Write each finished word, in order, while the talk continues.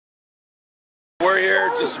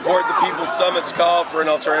here to support the People's Summit's call for an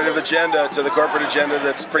alternative agenda to the corporate agenda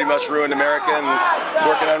that's pretty much ruined America and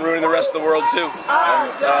working on ruining the rest of the world too.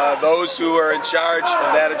 And those who are in charge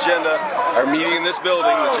of that agenda are meeting in this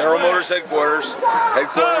building, the General Motors headquarters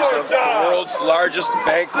of the world's largest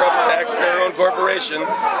bankrupt taxpayer-owned corporation,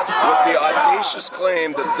 with the audacious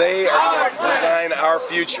claim that they are going to design our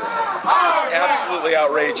future. It's absolutely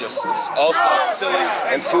outrageous. It's also silly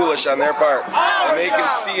and foolish on their part. And they can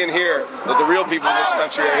see and hear that the real people in this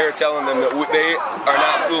country are here telling them that they are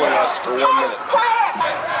not fooling us for 1 minute.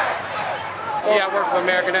 Yeah, I worked for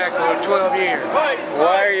American Axle for 12 years.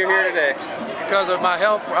 Why are you here today? Because of my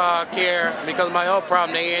health care, because of my health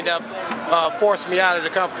problem, they end up forcing me out of the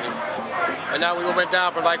company. And now we went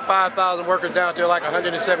down from like 5,000 workers down to like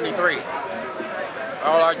 173.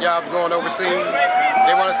 All our jobs going overseas.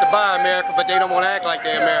 They want us to buy America, but they don't want to act like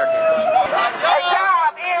they're American. The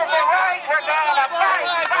job isn't right, we're gonna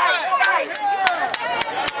fight, fight, fight.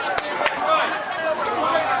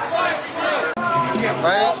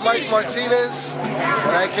 My name is Mike Martinez,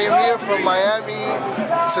 and I came here from Miami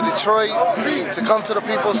to Detroit to come to the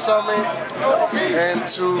People's Summit and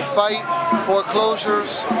to fight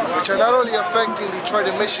foreclosures, which are not only affecting Detroit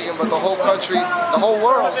and Michigan, but the whole country, the whole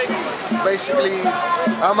world. Basically,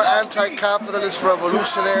 I'm an anti-capitalist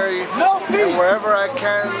revolutionary, and wherever I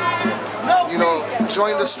can, you know,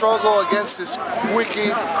 join the struggle against this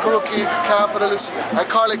wicked, crooked capitalist, I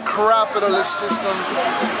call it crapitalist system,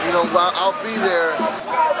 you know, I'll be there.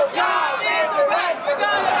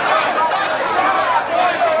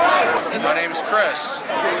 My name's Chris.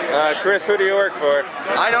 Chris, who do you work for?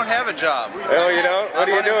 I don't have a job. Oh, you don't? What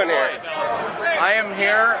are you doing here? I am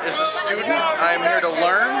here as a student. I am here to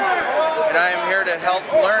learn, and I am here to help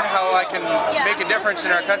learn how I can make a difference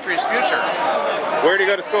in our country's future. Where do you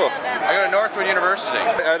go to school? I go to Northwood University.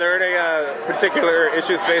 Are there any particular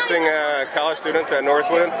issues facing college students at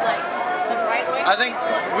Northwood? I think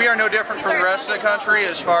we are no different from the rest of the country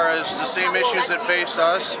as far as the same issues that face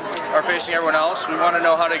us are facing everyone else. We want to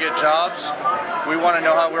know how to get jobs. We want to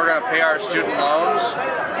know how we're going to pay our student loans.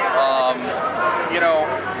 You know,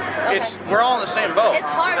 we're all in the same boat.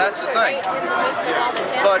 That's the thing.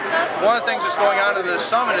 But one of the things that's going on in this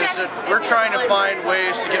summit is that we're trying to find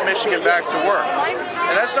ways to get Michigan back to work.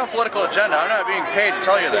 And that's no political agenda. I'm not being paid to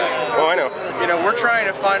tell you that. Oh, I know. You know, we're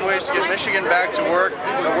trying to find ways to get Michigan back to work,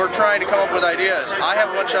 and we're trying to come up with ideas. I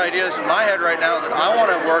have a bunch of ideas in my head right now that I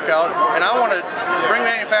want to work out, and I want to bring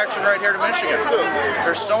manufacturing right here to Michigan.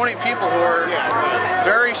 There's so many people who are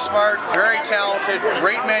very smart, very talented,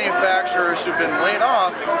 great manufacturers who've been laid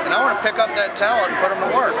off, and I want to pick up that talent and put them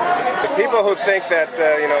to work. People who think that,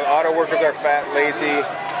 you know, auto workers are fat, lazy,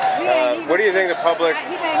 what do you think the public,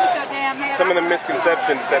 some of the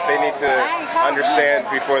misconceptions that they need to understand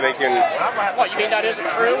before they can... What, you mean that isn't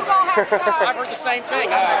true? I've heard the same thing.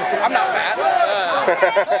 I'm not fat.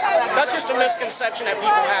 That's just a misconception that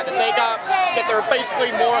people have, that they're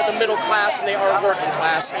basically more of the middle class than they are working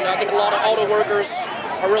class. You know, I think a lot of auto workers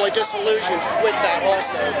are really disillusioned with that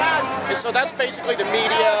also. And so that's basically the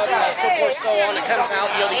media, so forth, so on. It comes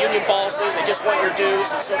out, you know, the union bosses, they just want your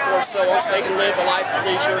dues and so forth, so on, so they can live a life of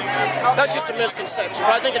leisure. That's just a misconception.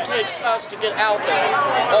 But I think it takes us to get out there,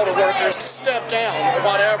 auto workers, to step down or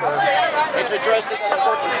whatever, and to address this as a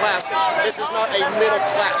working class issue. This is not a middle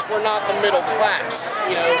class. We're not the middle class.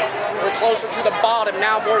 You know, we're closer to the bottom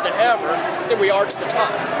now more than ever than we are to the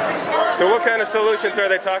top. So what kind of solutions are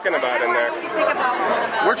they talking about in there?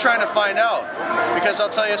 We're trying to find out, because I'll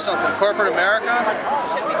tell you something, corporate America,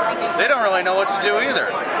 they don't really know what to do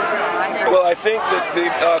either. Well, I think that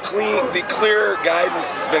the clear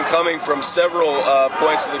guidance that's been coming from several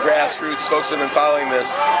points of the grassroots, folks who have been following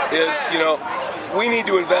this, is, you know, we need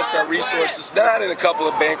to invest our resources not in a couple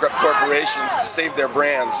of bankrupt corporations to save their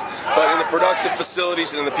brands, but in the productive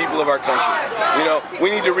facilities and in the people of our country. You know,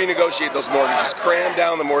 we need to renegotiate those mortgages, cram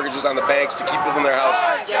down the mortgages on the banks to keep people in their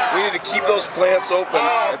houses. We need to keep those plants open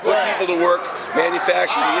and put people to work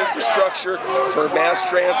manufacturing the infrastructure for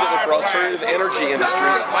mass transit and for alternative energy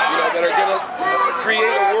industries, you know, that are going to create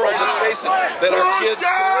a world, let's face it, that our kids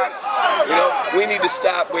can live. You know, we need to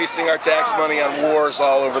stop wasting our tax money on wars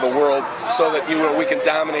all over the world so that, you know, we can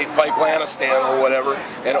dominate Pipelanistan or whatever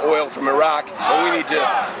and oil from Iraq, and we need to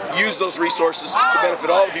use those resources to benefit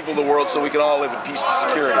all the people of the world so we can all live in peace and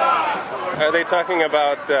security. Are they talking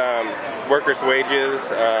about workers' wages,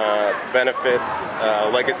 benefits,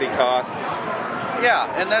 legacy costs?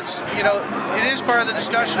 Yeah, and that's, you know, it is part of the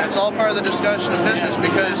discussion. It's all part of the discussion of business,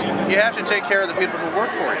 because you have to take care of the people who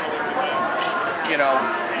work for you. You know,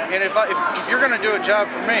 and if you're going to do a job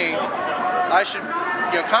for me, I should,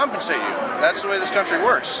 you know, compensate you. That's the way this country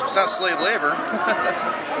works. It's not slave labor.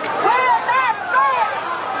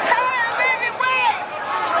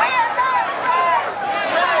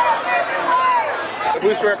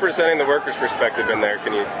 Who's representing the workers' perspective in there?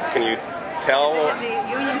 Can you tell? Is the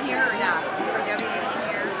union here or not? The union here?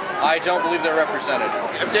 I don't believe they're represented.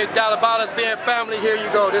 If they doubt about us being family, here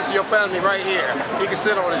you go. This is your family right here. He can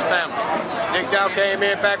sit on his family. Dick Dauch came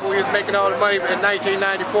in back when we was making all the money in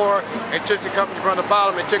 1994 and took the company from the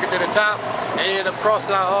bottom and took it to the top and ended up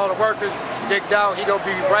crossing out all the workers. Dick Dauch, he gonna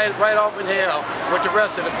be right off in hell with the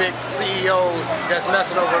rest of the big CEOs that's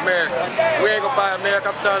messing over America. We ain't gonna buy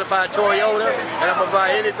America. I'm starting to buy Toyota and I'm gonna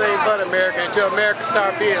buy anything but America until America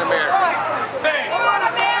start being America.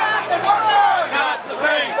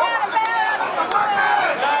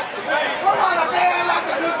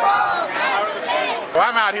 Well,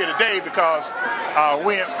 I'm out here today because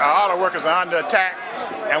auto workers are under attack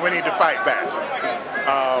and we need to fight back.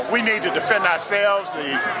 We need to defend ourselves.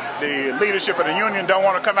 The leadership of the union don't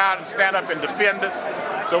want to come out and stand up and defend us,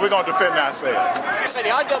 so we're going to defend ourselves. So the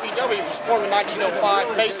IWW was formed in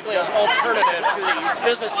 1905 basically as an alternative to the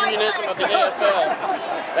business unionism of the AFL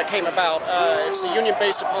that came about. It's a union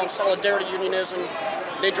based upon solidarity unionism,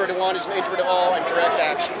 an injury to one is an injury to all, and direct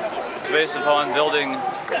action. It's based upon building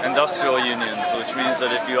industrial unions, which means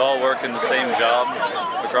that if you all work in the same job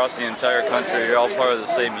across the entire country, you're all part of the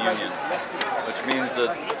same union. Which means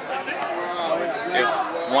that if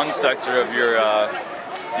one sector of your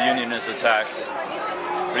the union is attacked,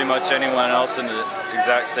 pretty much anyone else in the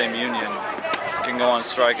exact same union can go on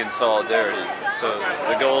strike in solidarity. So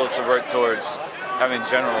the goal is to work towards having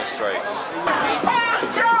general strikes.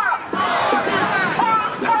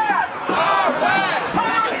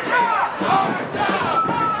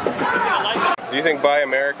 Do you think Buy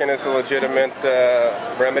American is a legitimate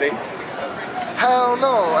remedy? Hell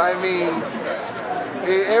no. I mean,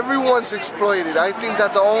 everyone's exploited. I think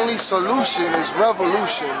that the only solution is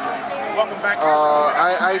revolution.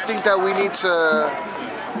 I think that we need to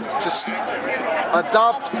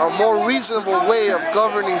adopt a more reasonable way of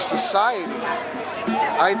governing society.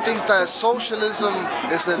 I think that socialism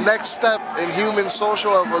is the next step in human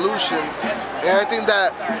social evolution. And I think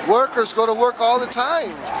that workers go to work all the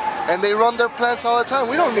time and they run their plants all the time.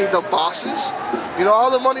 We don't need the bosses. You know,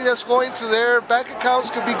 all the money that's going to their bank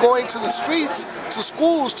accounts could be going to the streets, to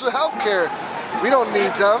schools, to healthcare. We don't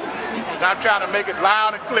need them. And I'm trying to make it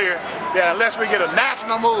loud and clear that unless we get a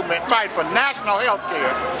national movement, fight for national health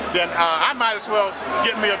care, then I might as well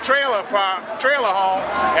get me a trailer home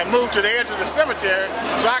and move to the edge of the cemetery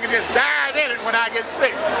so I can just dive in it when I get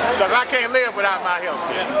sick, because I can't live without my health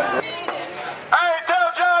care. Hey,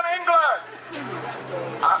 tell John Engler.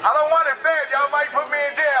 I don't want to say it. Y'all might put me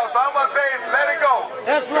in jail, so I'm going to say, let it go.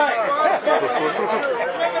 That's right.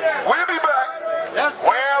 We'll be back. Yes.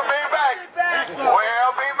 We'll be back.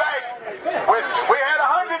 We'll be back. We had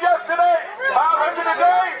 100 yesterday, 500 a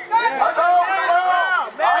day, 1,000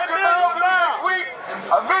 tomorrow, 100,000 next week,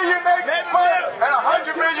 1 million next month, and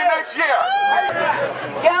 100 million next year.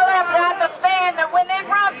 Y'all have to understand that when they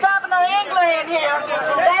brought Governor Engler in here,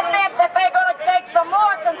 that meant that they're going to take some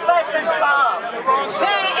more concessions from him.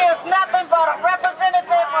 He is nothing but a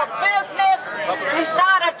representative of business. He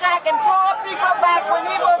started attacking poor people back when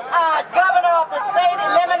he was governor of the state,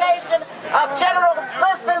 elimination of general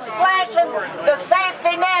assistance, slashing the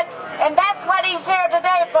safety net, and that's what he's here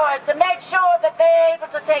today for, is to make sure that they're able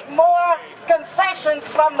to take more concessions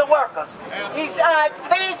from the workers. These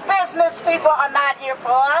business people are not here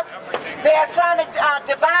for us. They are trying to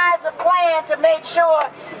devise a plan to make sure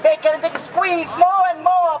they can squeeze more and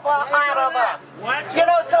more out of us. You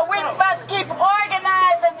know, so we must keep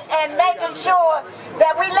organizing and making sure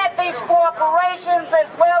that we let these corporations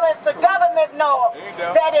as well as the government know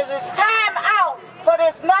that it is time out for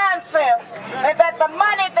this nonsense, and that the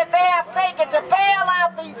money that they have taken to bail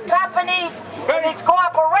out these companies and these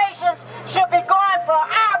corporations should be going for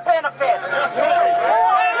our benefits. Who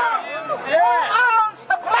owns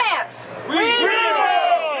the plants? We do.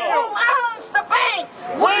 Who owns the banks?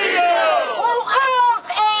 We do. Who owns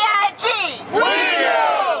AIG? We do.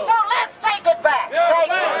 So let's take it back.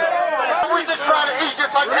 We just trying to eat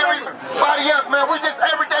just like everybody else, man. We're just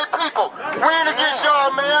everyday people. We ain't against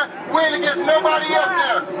y'all, man. We ain't against nobody up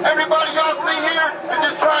there. Everybody y'all see here is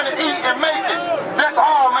just trying to eat and make it. That's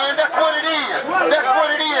all, man. That's what it is. That's what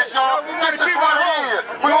it is, y'all. This is what it is.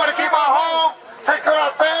 We want to keep our homes, take care of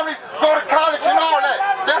our families, go to college and all that.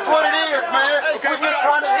 That's what it is, man. We're just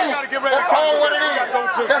trying to eat. That's all what it is.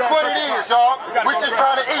 That's what it is, y'all. We're just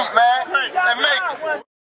trying to eat, man, and make it.